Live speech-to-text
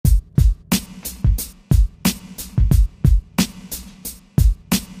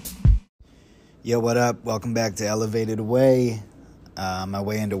Yo, what up? Welcome back to Elevated Way. My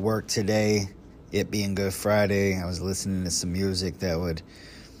way into work today, it being Good Friday, I was listening to some music that would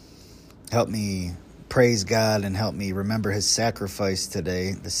help me praise God and help me remember his sacrifice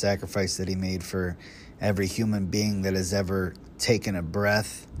today, the sacrifice that he made for every human being that has ever taken a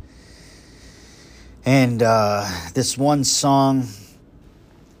breath. And this one song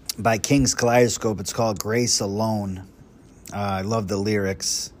by Kings Kaleidoscope, it's called Grace Alone. I love the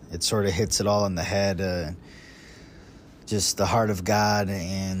lyrics. It sort of hits it all in the head, just the heart of God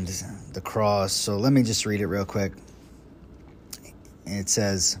and the cross. So let me just read it real quick. It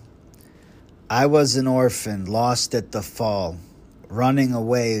says, I was an orphan, lost at the fall, running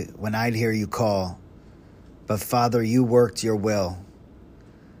away when I'd hear you call. But Father, you worked your will.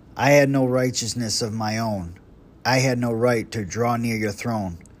 I had no righteousness of my own. I had no right to draw near your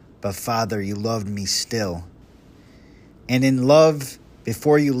throne. But Father, you loved me still. And in love,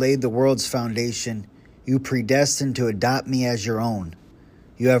 before you laid the world's foundation, you predestined to adopt me as your own.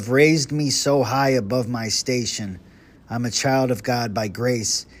 You have raised me so high above my station. I'm a child of God by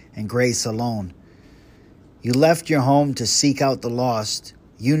grace and grace alone. You left your home to seek out the lost.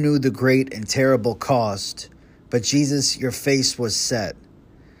 You knew the great and terrible cost. But Jesus, your face was set.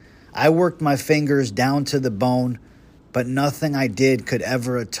 I worked my fingers down to the bone, but nothing I did could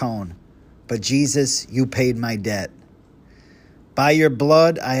ever atone. But Jesus, you paid my debt. By your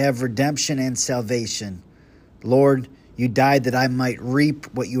blood, I have redemption and salvation. Lord, you died that I might reap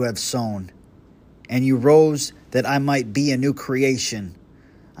what you have sown, and you rose that I might be a new creation.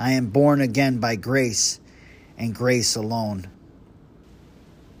 I am born again by grace and grace alone.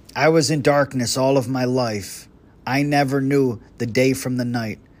 I was in darkness all of my life. I never knew the day from the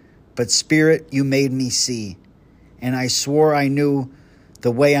night, but Spirit, you made me see, and I swore I knew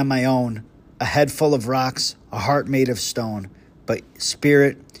the way on my own, a head full of rocks, a heart made of stone. But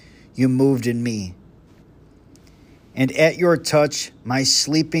Spirit, you moved in me. And at your touch, my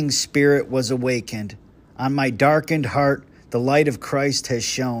sleeping spirit was awakened. On my darkened heart, the light of Christ has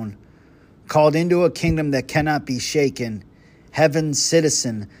shone. Called into a kingdom that cannot be shaken. Heaven's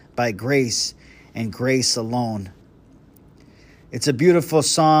citizen by grace and grace alone. It's a beautiful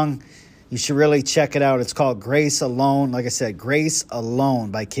song. You should really check it out. It's called Grace Alone. Like I said, Grace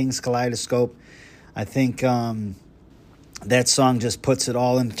Alone by Kings Kaleidoscope. I think that song just puts it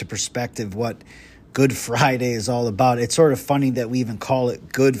all into perspective, what Good Friday is all about. It's sort of funny that we even call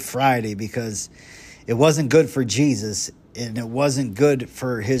it Good Friday because it wasn't good for Jesus and it wasn't good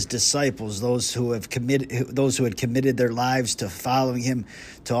for his disciples, those who had committed their lives to following him,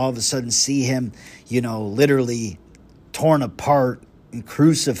 to all of a sudden see him, literally torn apart and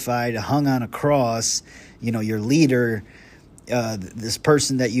crucified, hung on a cross, your leader, this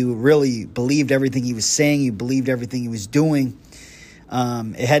person that you really believed everything he was saying, you believed everything he was doing.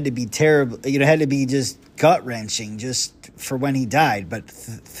 It had to be terrible. It had to be just gut-wrenching just for when he died. But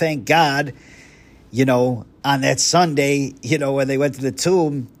thank God, on that Sunday, when they went to the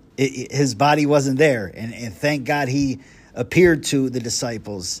tomb, his body wasn't there. And thank God he appeared to the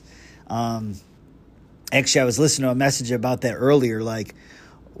disciples. Actually, I was listening to a message about that earlier. Like,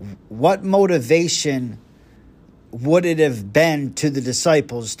 what motivation would it have been to the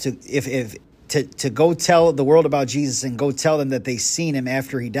disciples to go tell the world about Jesus and go tell them that they seen him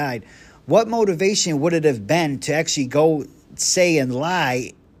after he died? What motivation would it have been to actually go say and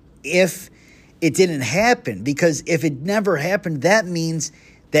lie if it didn't happen? Because if it never happened, that means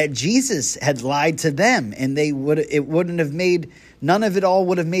that Jesus had lied to them, and none of it all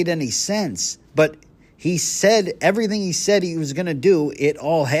would have made any sense. But he said everything he said he was going to do, it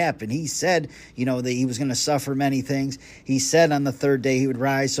all happened. He said, that he was going to suffer many things. He said on the third day he would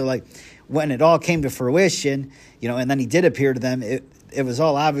rise. So when it all came to fruition, and then he did appear to them, it was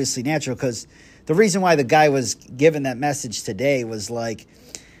all obviously natural, because the reason why the guy was given that message today was the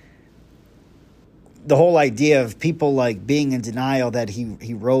whole idea of people being in denial that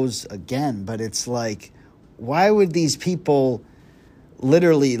he rose again. But it's why would these people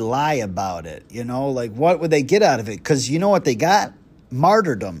literally lie about it? What would they get out of it? Because you know what they got?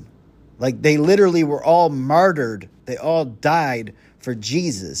 Martyrdom. They literally were all martyred. They all died for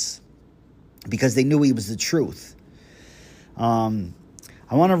Jesus because they knew he was the truth. I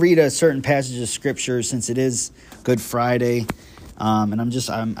want to read a certain passage of scripture since it is Good Friday. And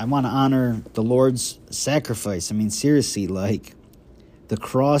I want to honor the Lord's sacrifice. Seriously, the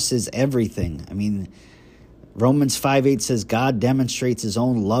cross is everything. Romans 5:8 says God demonstrates his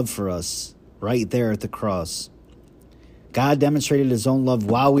own love for us right there at the cross. God demonstrated his own love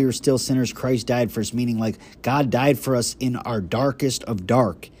while we were still sinners. Christ died for us, meaning God died for us in our darkest of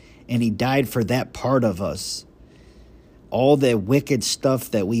dark, and he died for that part of us. all the wicked stuff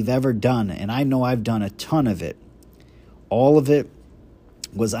that we've ever done, and I know I've done a ton of it, all of it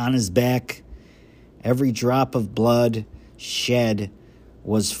was on his back. Every drop of blood shed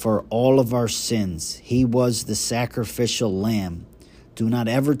was for all of our sins. He was the sacrificial lamb. Do not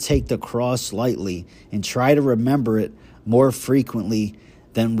ever take the cross lightly, and try to remember it more frequently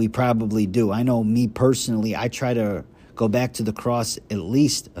than we probably do. I know me personally, I try to go back to the cross at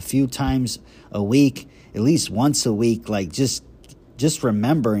least a few times a week, at least once a week, like just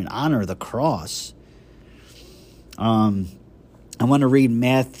remember and honor the cross. I want to read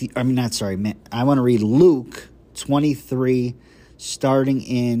I want to read Luke 23, starting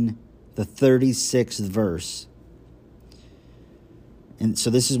in the 36th verse. And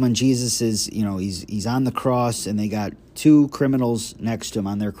so this is when Jesus is, he's on the cross, and they got two criminals next to him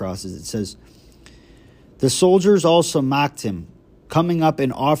on their crosses. It says, the soldiers also mocked him, coming up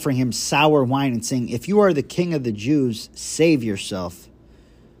and offering him sour wine and saying, if you are the king of the Jews, save yourself.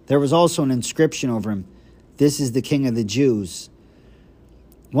 There was also an inscription over him, this is the king of the Jews.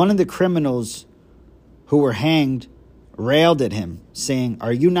 One of the criminals who were hanged railed at him, saying,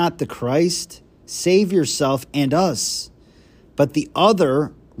 are you not the Christ? Save yourself and us. But the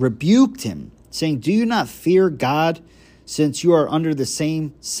other rebuked him, saying, do you not fear God, since you are under the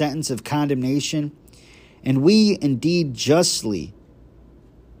same sentence of condemnation? And we indeed justly,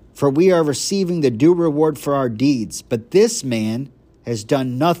 for we are receiving the due reward for our deeds. But this man has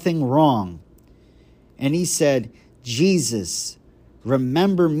done nothing wrong. And he said, Jesus,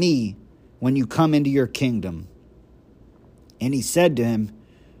 remember me when you come into your kingdom. And he said to him,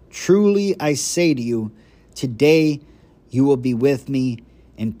 truly I say to you, today you will be with me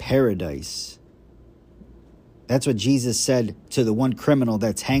in paradise. That's what Jesus said to the one criminal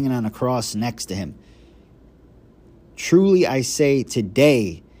that's hanging on a cross next to him. Truly I say,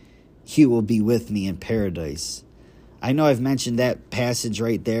 today you will be with me in paradise. I know I've mentioned that passage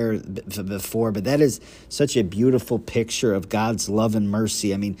right there before, but that is such a beautiful picture of God's love and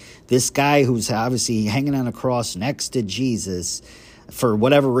mercy. I mean, this guy who's obviously hanging on a cross next to Jesus, for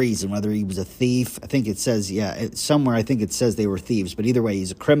whatever reason, whether he was a thief, I think it says, somewhere I think it says they were thieves. But either way,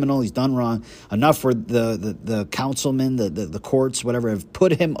 he's a criminal, he's done wrong enough where the councilmen, the courts, whatever, have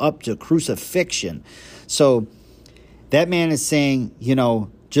put him up to crucifixion. So that man is saying,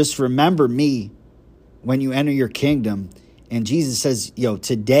 just remember me when you enter your kingdom. And Jesus says,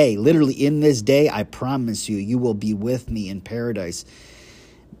 today, literally in this day, I promise you, you will be with me in paradise.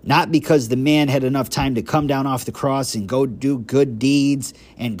 Not because the man had enough time to come down off the cross and go do good deeds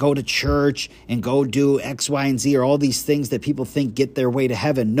and go to church and go do X, Y, and Z, or all these things that people think get their way to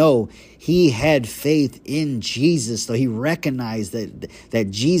heaven. No, he had faith in Jesus. So he recognized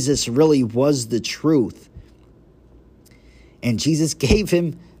that Jesus really was the truth. And Jesus gave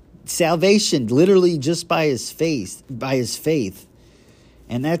him salvation literally just by his faith.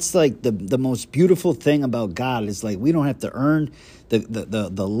 And that's like the most beautiful thing about God is like we don't have to earn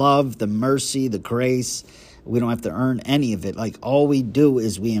the love, the mercy, the grace. We don't have to earn any of it. Like all we do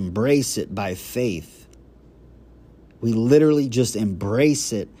is we embrace it by faith. We literally just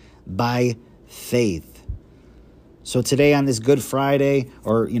embrace it by faith. So today on this Good Friday,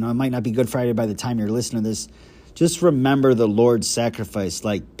 or it might not be Good Friday by the time you're listening to this, just remember the Lord's sacrifice.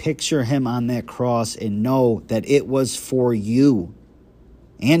 Like picture him on that cross and know that it was for you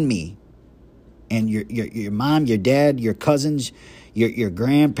and me and your mom, your dad, your cousins, your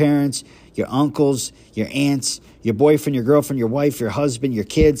grandparents, your uncles, your aunts, your boyfriend, your girlfriend, your wife, your husband, your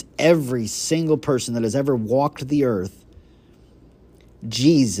kids, every single person that has ever walked the earth.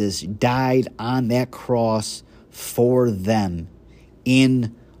 Jesus died on that cross for them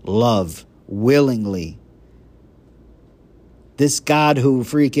in love, willingly. This God who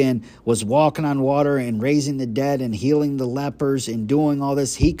freaking was walking on water and raising the dead and healing the lepers and doing all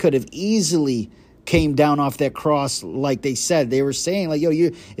this, he could have easily came down off that cross like they said. They were saying like,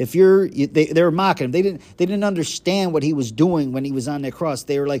 they were mocking him. They didn't understand what he was doing when he was on that cross.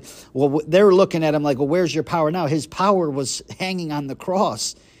 They were like, they were looking at him like, well, where's your power now? His power was hanging on the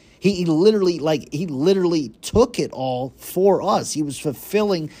cross. He literally took it all for us. He was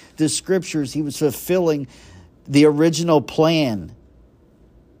fulfilling the scriptures. He was fulfilling the original plan.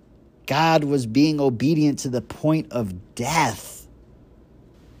 God was being obedient to the point of death.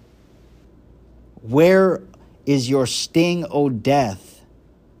 Where is your sting, O death?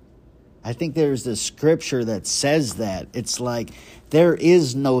 I think there's the scripture that says that. It's like there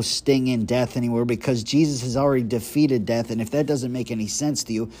is no sting in death anymore because Jesus has already defeated death. And if that doesn't make any sense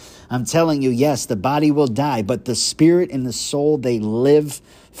to you, I'm telling you, yes, the body will die, but the spirit and the soul, they live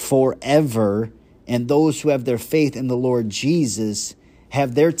forever. And those who have their faith in the Lord Jesus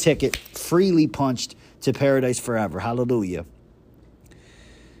have their ticket freely punched to paradise forever. Hallelujah.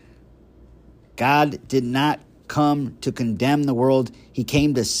 God did not come to condemn the world. He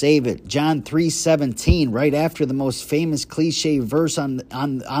came to save it. John 3:17, right after the most famous cliche verse on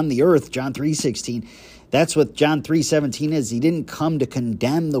the earth, John 3:16. That's what John 3:17 is. He didn't come to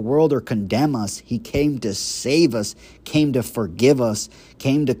condemn the world or condemn us. He came to save us, came to forgive us,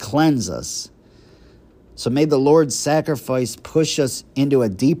 came to cleanse us. So may the Lord's sacrifice push us into a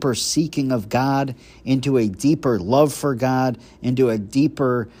deeper seeking of God, into a deeper love for God, into a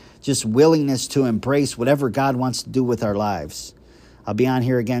deeper just willingness to embrace whatever God wants to do with our lives. I'll be on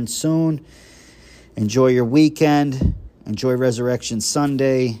here again soon. Enjoy your weekend. Enjoy Resurrection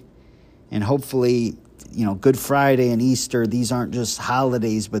Sunday. And hopefully, Good Friday and Easter, these aren't just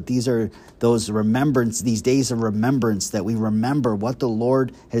holidays, but these are these days of remembrance, that we remember what the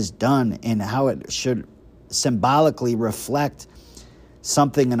Lord has done and how it should symbolically reflect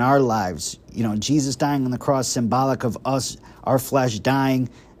something in our lives. Jesus dying on the cross, symbolic of us, our flesh dying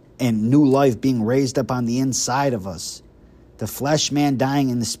and new life being raised up on the inside of us. The flesh man dying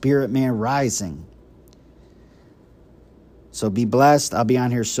and the spirit man rising. So be blessed. I'll be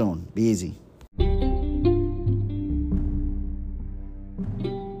on here soon. Be easy.